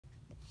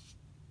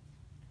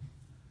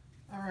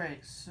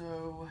Alright,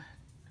 so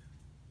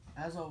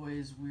as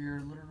always, we're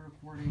literally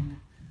recording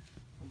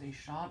with a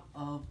shot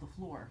of the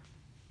floor.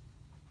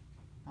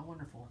 How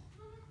wonderful.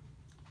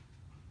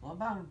 Well,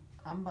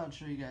 I'm about to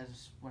show you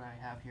guys what I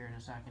have here in a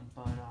second,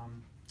 but,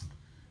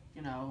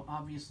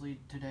 obviously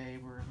today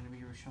we're going to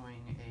be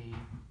showing a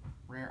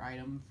rare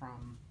item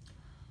from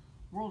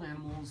World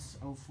Animals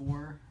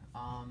 04.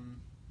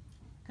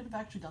 Could have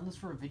actually done this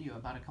for a video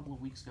about a couple of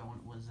weeks ago when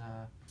it was,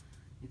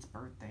 its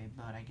birthday,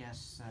 but I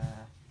guess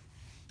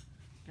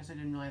I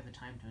didn't really have the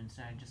time to.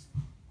 Instead, I just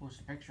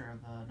posted a picture of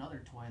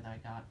another toy that I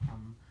got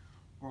from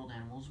World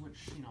Animals,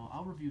 which,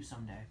 I'll review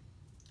someday.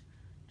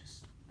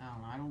 Just, I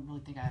don't know, I don't really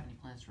think I have any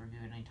plans to review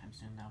it anytime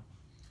soon, though.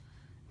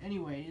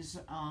 Anyways,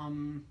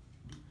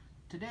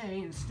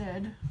 today,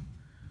 instead,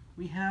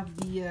 we have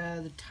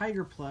the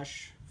tiger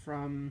plush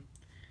from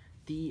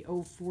the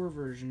 04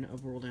 version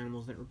of World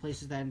Animals that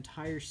replaces that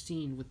entire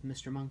scene with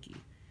Mr. Monkey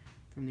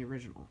from the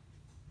original.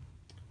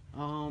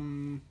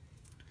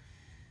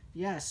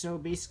 Yeah, so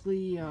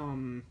basically,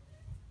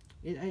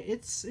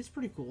 it's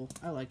pretty cool.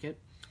 I like it.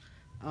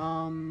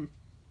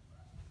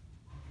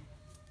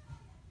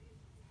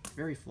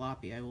 Very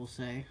floppy, I will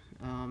say.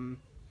 I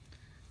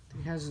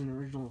think it has an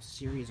original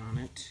series on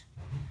it.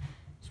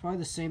 It's probably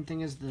the same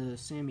thing as the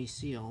Sammy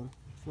Seal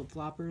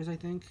flip-floppers, I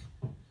think.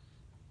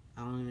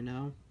 I don't even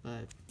know,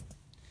 but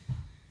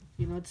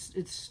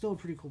it's still a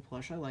pretty cool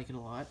plush. I like it a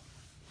lot.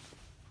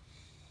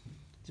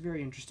 It's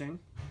very interesting.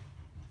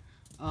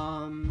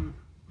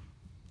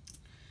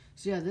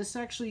 So yeah, this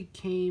actually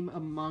came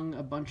among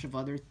a bunch of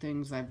other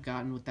things I've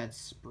gotten with that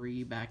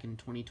spree back in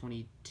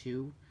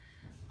 2022.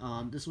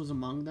 This was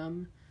among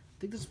them. I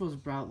think this was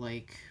about,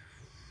 like,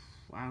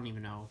 I don't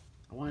even know.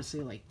 I want to say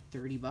like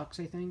 30 bucks,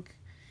 I think.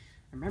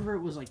 I remember it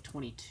was like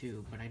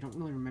 22, but I don't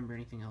really remember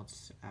anything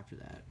else after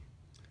that.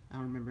 I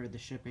don't remember the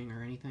shipping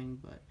or anything,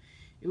 but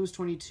it was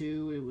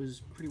 22. It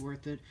was pretty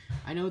worth it.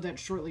 I know that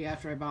shortly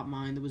after I bought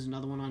mine, there was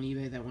another one on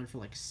eBay that went for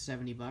like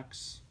 70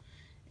 bucks.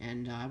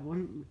 And I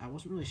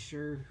wasn't really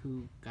sure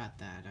who got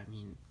that. I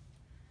mean,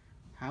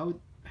 how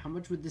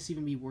much would this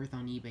even be worth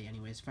on eBay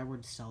anyways if I were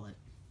to sell it?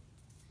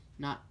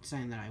 Not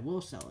saying that I will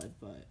sell it,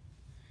 but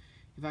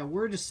if I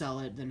were to sell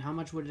it, then how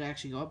much would it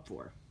actually go up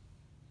for?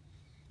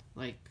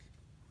 Like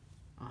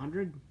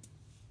 100?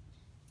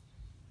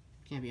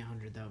 Can't be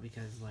 100 though,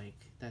 because like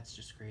that's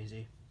just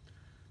crazy.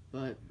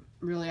 But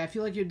really, I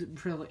feel like it'd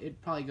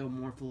probably go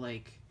more for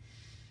like,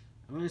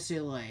 I'm gonna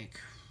say like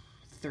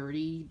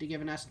 30 to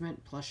give an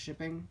estimate plus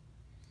shipping,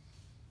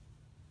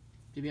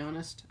 to be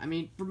honest. I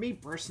mean, for me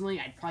personally,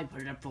 I'd probably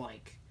put it up for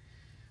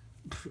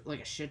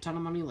like a shit ton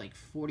of money, like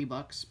 40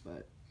 bucks,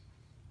 but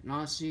in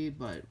honesty,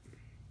 but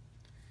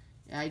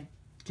I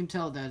can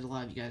tell that a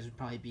lot of you guys would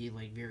probably be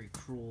like very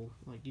cruel.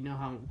 Like, you know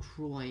how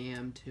cruel I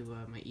am to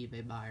my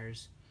eBay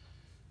buyers.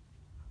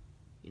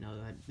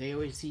 They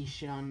always see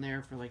shit on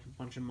there for like a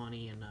bunch of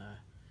money, and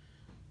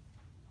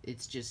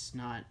it's just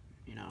not,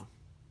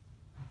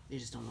 they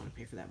just don't want to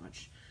pay for that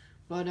much.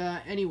 But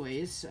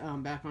anyways,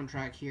 back on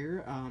track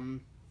here.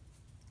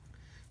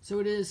 So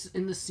it is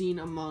in the scene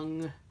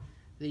among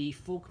the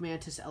folk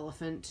mantis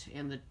elephant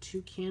and the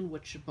toucan,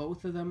 which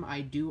both of them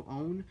I do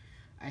own.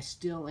 I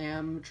still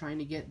am trying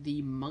to get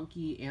the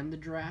monkey and the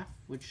giraffe,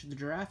 which the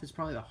giraffe is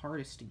probably the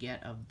hardest to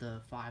get of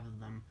the 5 of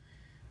them.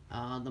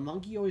 The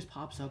monkey always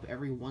pops up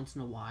every once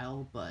in a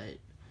while, but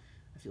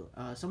I feel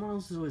someone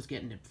else is always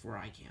getting it before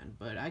I can.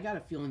 But I got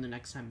a feeling the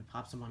next time it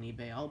pops up on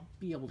eBay, I'll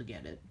be able to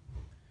get it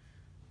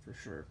for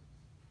sure.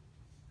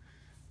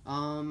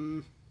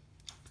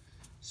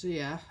 So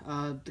yeah,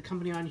 the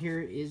company on here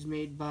is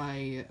made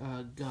by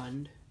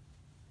Gund.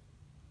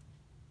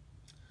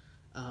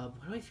 Why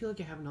do I feel like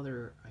I have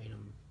another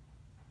item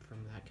from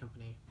that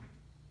company?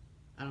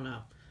 I don't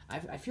know.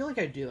 I feel like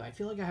I do. I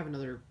feel like I have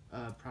another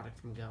product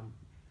from Gum.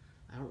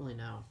 I don't really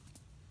know.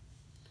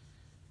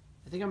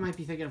 I think I might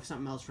be thinking of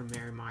something else from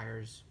Mary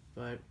Myers,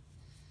 but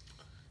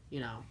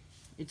it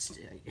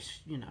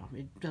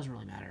doesn't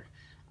really matter.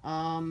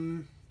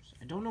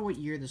 I don't know what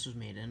year this was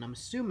made in. I'm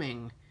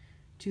assuming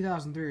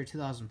 2003 or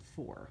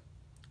 2004,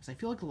 because I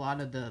feel like a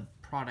lot of the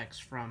products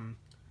from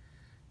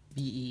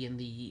BE and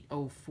the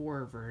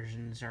 04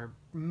 versions are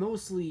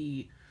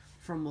mostly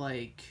from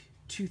like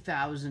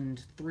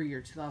 2003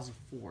 or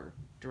 2004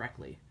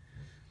 directly.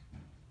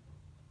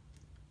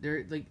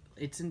 They're like,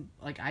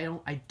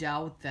 I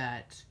doubt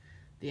that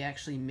they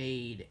actually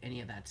made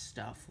any of that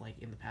stuff like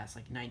in the past,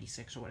 like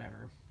 96 or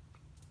whatever.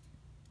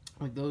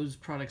 Like, those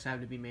products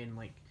have to be made in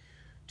like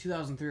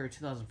 2003 or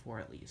 2004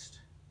 at least.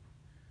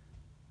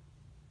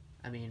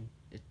 I mean,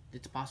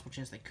 it's a possible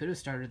chance they could have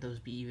started those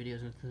BE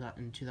videos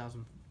in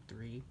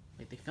 2003.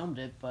 Like, they filmed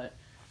it, but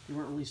they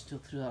weren't released until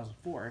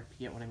 2004, if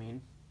you get what I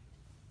mean.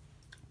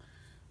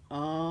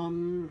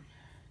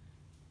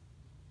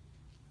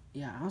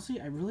 Yeah, honestly,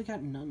 I really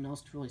got nothing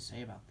else to really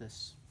say about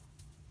this.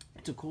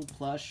 It's a cool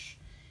plush.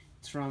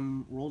 It's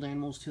from World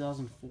Animals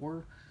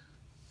 2004.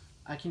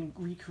 I can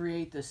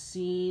recreate the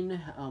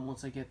scene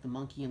once I get the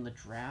monkey and the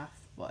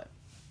giraffe, but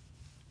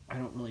I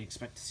don't really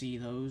expect to see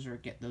those or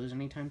get those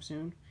anytime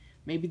soon.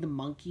 Maybe the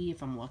monkey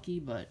if I'm lucky,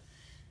 but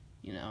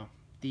you know,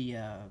 the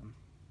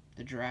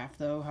giraffe,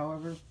 though,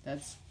 however,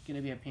 that's going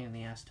to be a pain in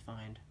the ass to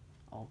find.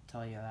 I'll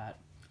tell you that.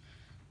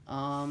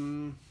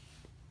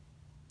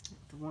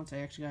 For once, I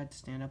actually got to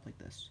stand up like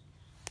this.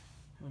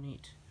 How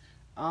neat.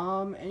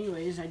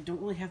 Anyways, I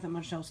don't really have that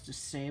much else to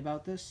say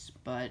about this,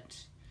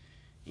 but,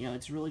 you know,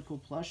 it's a really cool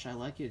plush. I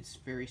like it. It's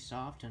very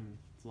soft and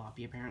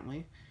floppy,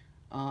 apparently.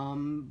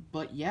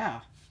 But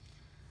yeah.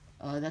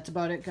 That's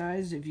about it,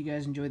 guys. If you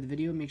guys enjoyed the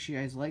video, make sure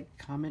you guys like,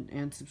 comment,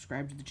 and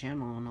subscribe to the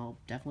channel, and I'll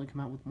definitely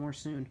come out with more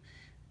soon.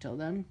 Until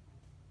then,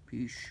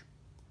 peace.